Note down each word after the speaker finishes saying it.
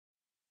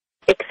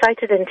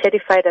excited and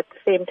terrified at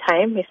the same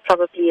time is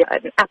probably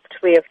an apt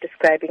way of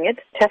describing it.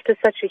 Tafta is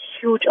such a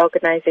huge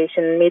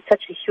organization, made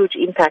such a huge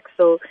impact,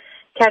 so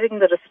carrying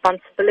the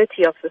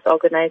responsibility of this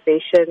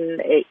organization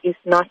is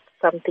not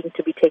something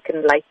to be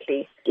taken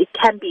lightly. It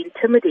can be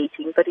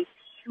intimidating, but it's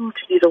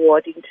hugely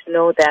rewarding to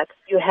know that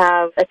you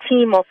have a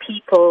team of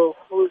people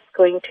who's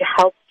going to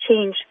help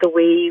change the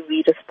way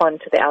we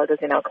respond to the elders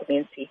in our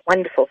community.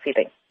 Wonderful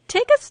feeling.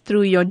 Take us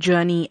through your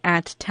journey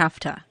at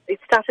Tafta. It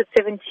started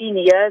 17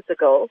 years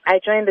ago. I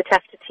joined the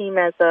Tafta team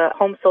as a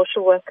home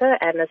social worker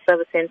and a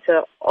service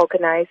center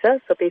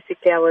organizer. So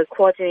basically I was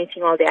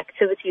coordinating all the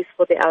activities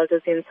for the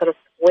elders in sort of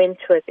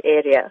Wentworth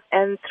area.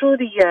 And through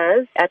the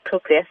years, I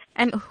progressed.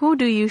 And who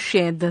do you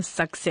share this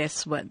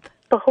success with?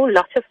 A whole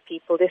lot of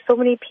people. There's so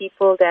many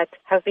people that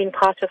have been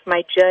part of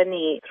my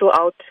journey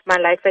throughout my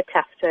life at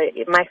Tafta.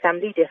 My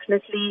family,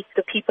 definitely,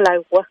 the people I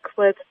work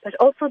with, but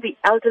also the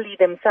elderly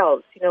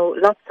themselves. You know,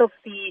 lots of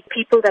the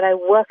people that I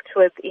worked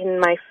with in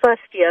my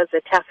first years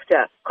at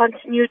Tafta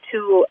continue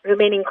to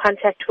remain in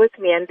contact with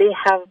me, and they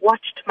have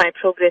watched my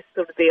progress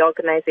through the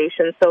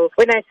organization. So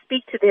when I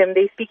speak to them,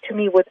 they speak to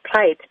me with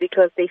pride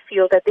because they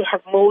feel that they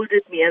have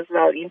molded me as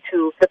well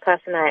into the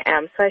person I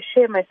am. So I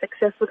share my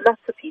success with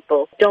lots of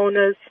people,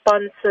 donors,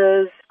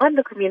 sponsors, and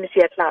the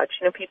community at large,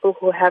 you know, people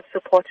who have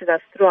supported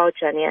us through our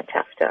journey at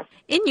Tafta.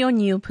 In your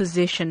new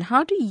position,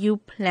 how do you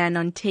plan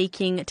on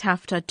taking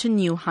Tafta to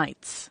new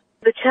heights?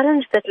 The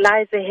challenge that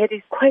lies ahead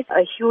is quite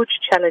a huge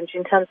challenge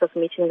in terms of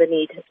meeting the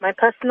need. My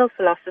personal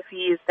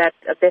philosophy is that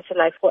a better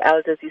life for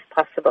elders is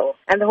possible.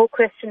 And the whole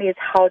question is,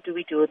 how do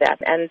we do that?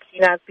 And, you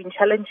know, I've been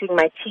challenging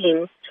my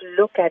team to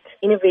look at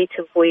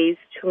innovative ways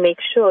to make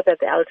sure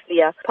that the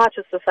elderly are part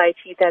of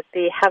society, that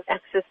they have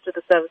access to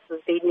the services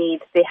they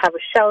need. They have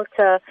a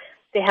shelter,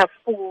 they have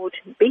food,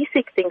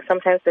 basic things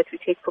sometimes that we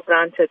take for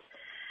granted.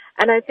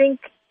 And I think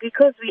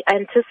because we're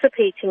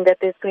anticipating that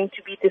there's going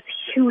to be this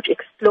huge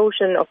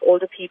explosion of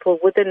older people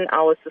within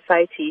our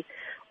society,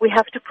 we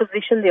have to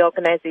position the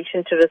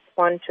organization to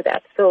respond to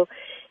that. So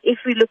if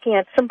we're looking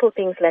at simple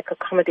things like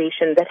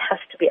accommodation, that has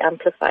to be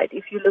amplified.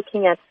 If you're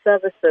looking at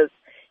services,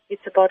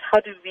 it's about how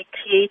do we be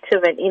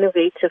creative and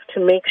innovative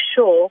to make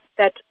sure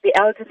that the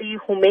elderly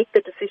who make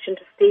the decision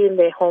to stay in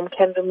their home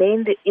can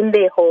remain in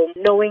their home,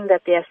 knowing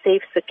that they are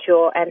safe,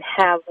 secure, and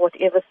have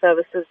whatever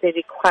services they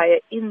require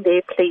in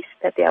their place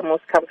that they are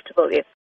most comfortable in.